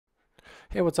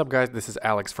Hey, what's up guys? This is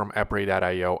Alex from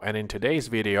Appray.io, and in today's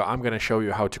video I'm going to show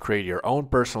you how to create your own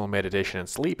personal meditation and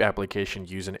sleep application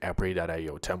using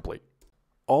Appray.io template.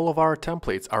 All of our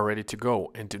templates are ready to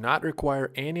go and do not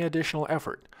require any additional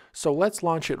effort, so let's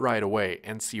launch it right away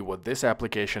and see what this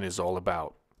application is all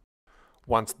about.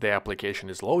 Once the application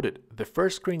is loaded, the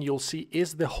first screen you'll see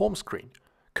is the home screen.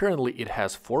 Currently it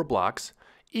has 4 blocks,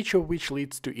 each of which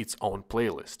leads to its own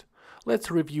playlist. Let's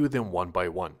review them one by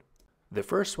one. The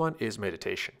first one is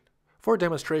meditation. For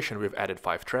demonstration, we've added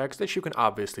 5 tracks that you can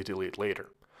obviously delete later.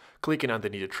 Clicking on the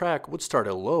needed track would start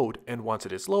a load, and once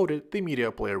it is loaded, the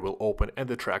media player will open and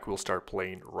the track will start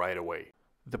playing right away.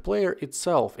 The player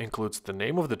itself includes the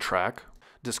name of the track,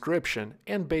 description,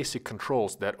 and basic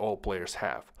controls that all players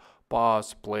have: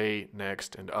 pause, play,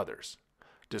 next, and others.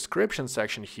 Description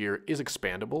section here is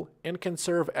expandable and can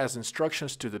serve as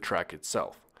instructions to the track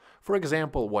itself. For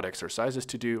example, what exercises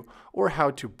to do or how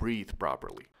to breathe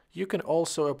properly. You can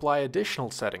also apply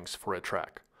additional settings for a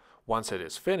track. Once it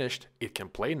is finished, it can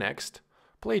play next,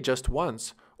 play just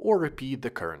once, or repeat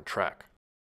the current track.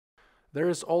 There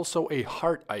is also a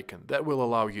heart icon that will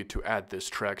allow you to add this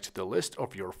track to the list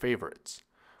of your favorites.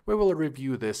 We will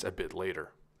review this a bit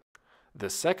later.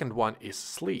 The second one is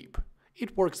sleep.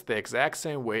 It works the exact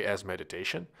same way as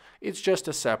meditation, it's just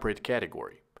a separate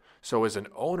category. So as an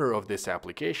owner of this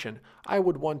application, I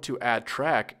would want to add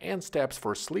track and steps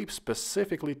for sleep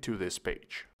specifically to this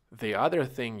page. The other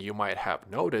thing you might have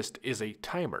noticed is a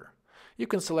timer. You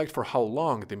can select for how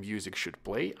long the music should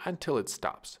play until it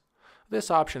stops. This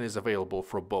option is available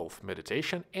for both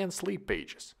meditation and sleep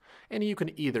pages, and you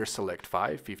can either select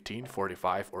 5, 15,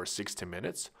 45, or 60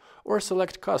 minutes, or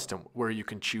select custom where you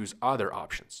can choose other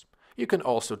options. You can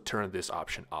also turn this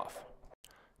option off.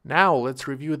 Now let's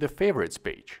review the favorites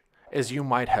page. As you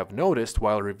might have noticed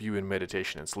while reviewing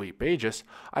meditation and sleep pages,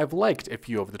 I've liked a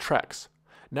few of the tracks.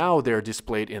 Now they're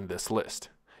displayed in this list.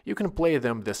 You can play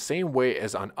them the same way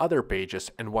as on other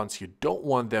pages, and once you don't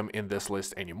want them in this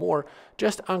list anymore,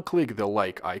 just unclick the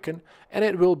like icon and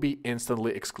it will be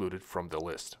instantly excluded from the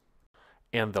list.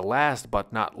 And the last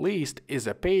but not least is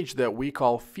a page that we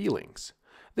call Feelings.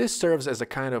 This serves as a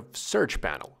kind of search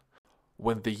panel.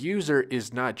 When the user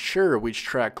is not sure which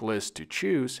track list to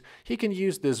choose, he can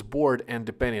use this board and,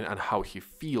 depending on how he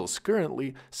feels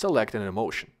currently, select an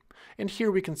emotion. And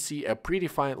here we can see a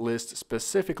predefined list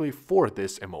specifically for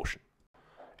this emotion.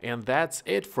 And that's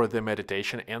it for the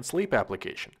meditation and sleep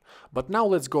application. But now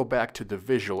let's go back to the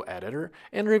visual editor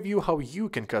and review how you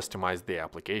can customize the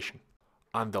application.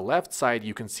 On the left side,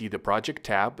 you can see the project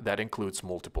tab that includes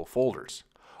multiple folders.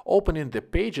 Opening the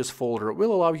Pages folder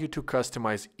will allow you to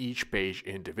customize each page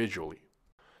individually.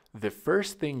 The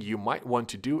first thing you might want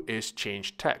to do is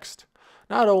change text.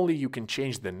 Not only you can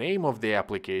change the name of the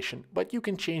application, but you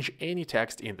can change any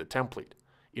text in the template.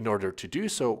 In order to do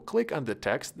so, click on the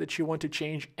text that you want to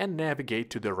change and navigate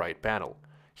to the right panel.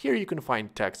 Here you can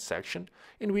find Text section,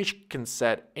 in which you can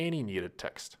set any needed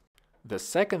text. The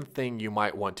second thing you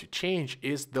might want to change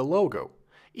is the logo.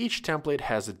 Each template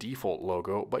has a default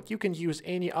logo, but you can use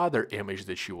any other image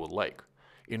that you would like.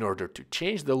 In order to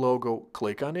change the logo,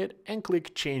 click on it and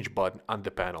click Change button on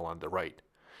the panel on the right.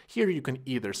 Here you can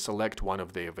either select one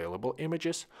of the available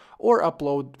images or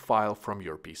upload file from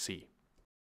your PC.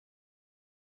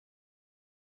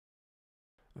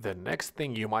 The next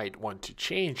thing you might want to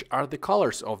change are the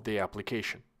colors of the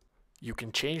application. You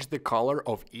can change the color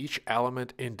of each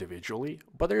element individually,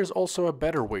 but there is also a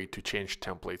better way to change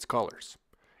templates' colors.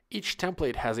 Each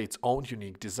template has its own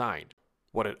unique design.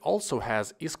 What it also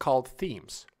has is called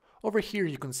themes. Over here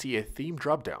you can see a theme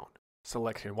dropdown.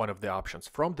 Selecting one of the options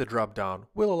from the dropdown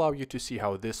will allow you to see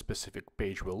how this specific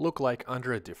page will look like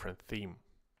under a different theme.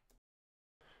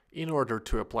 In order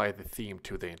to apply the theme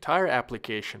to the entire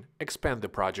application, expand the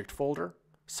project folder,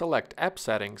 select App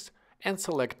Settings, and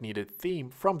select Needed Theme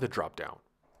from the dropdown.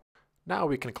 Now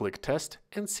we can click Test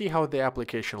and see how the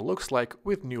application looks like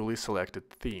with newly selected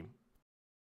theme.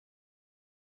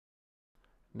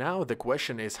 Now the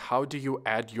question is, how do you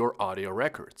add your audio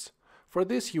records? For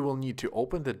this you will need to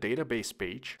open the database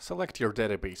page, select your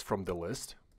database from the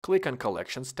list, click on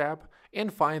Collections tab,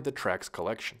 and find the tracks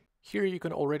collection. Here you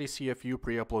can already see a few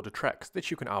pre-uploaded tracks that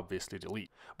you can obviously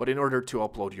delete. But in order to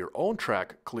upload your own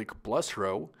track, click plus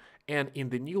row, and in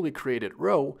the newly created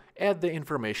row, add the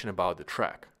information about the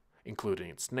track, including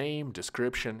its name,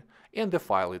 description, and the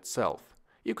file itself.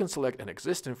 You can select an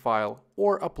existing file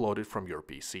or upload it from your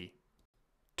PC.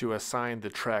 To assign the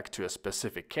track to a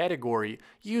specific category,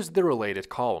 use the related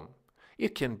column.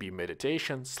 It can be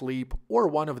meditation, sleep, or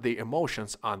one of the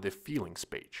emotions on the Feelings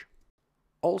page.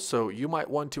 Also, you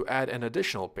might want to add an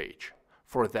additional page.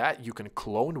 For that, you can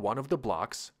clone one of the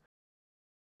blocks,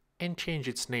 and change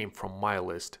its name from My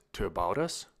List to About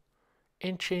Us,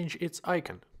 and change its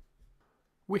icon.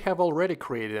 We have already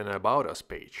created an About Us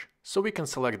page, so we can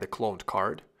select the cloned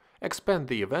card, expand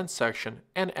the event section,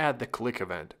 and add the click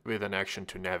event with an action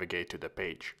to navigate to the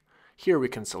page. Here we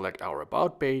can select our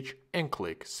About page and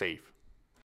click Save.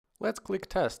 Let's click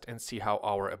Test and see how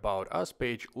our About Us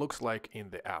page looks like in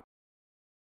the app.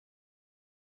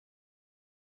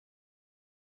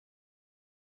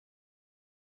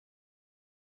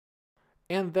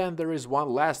 And then there is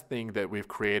one last thing that we've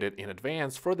created in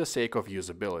advance for the sake of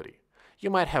usability. You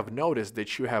might have noticed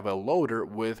that you have a loader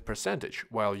with percentage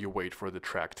while you wait for the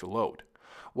track to load.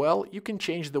 Well, you can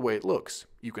change the way it looks.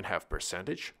 You can have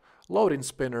percentage, loading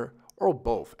spinner, or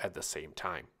both at the same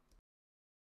time.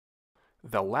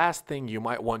 The last thing you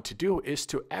might want to do is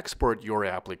to export your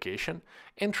application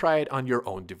and try it on your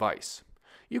own device.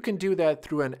 You can do that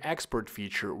through an export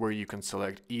feature where you can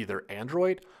select either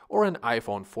Android or an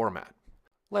iPhone format.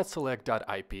 Let's select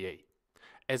 .ipa.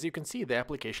 As you can see, the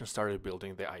application started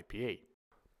building the IPA.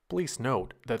 Please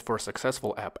note that for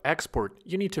successful app export,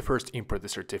 you need to first import the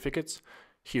certificates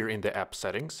here in the app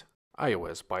settings,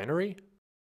 iOS binary,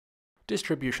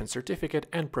 distribution certificate,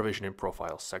 and provisioning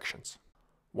profile sections.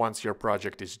 Once your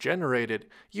project is generated,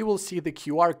 you will see the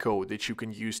QR code that you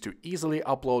can use to easily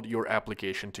upload your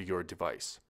application to your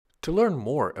device. To learn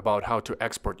more about how to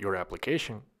export your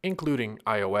application, including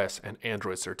iOS and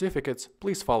Android certificates,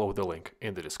 please follow the link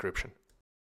in the description.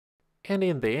 And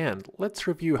in the end, let's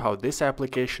review how this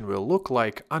application will look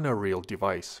like on a real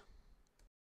device.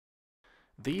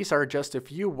 These are just a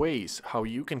few ways how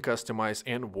you can customize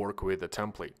and work with a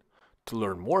template. To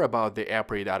learn more about the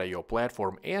Apri.io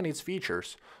platform and its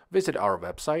features, visit our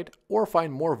website or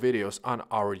find more videos on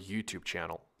our YouTube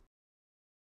channel.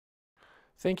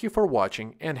 Thank you for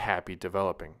watching and happy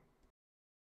developing!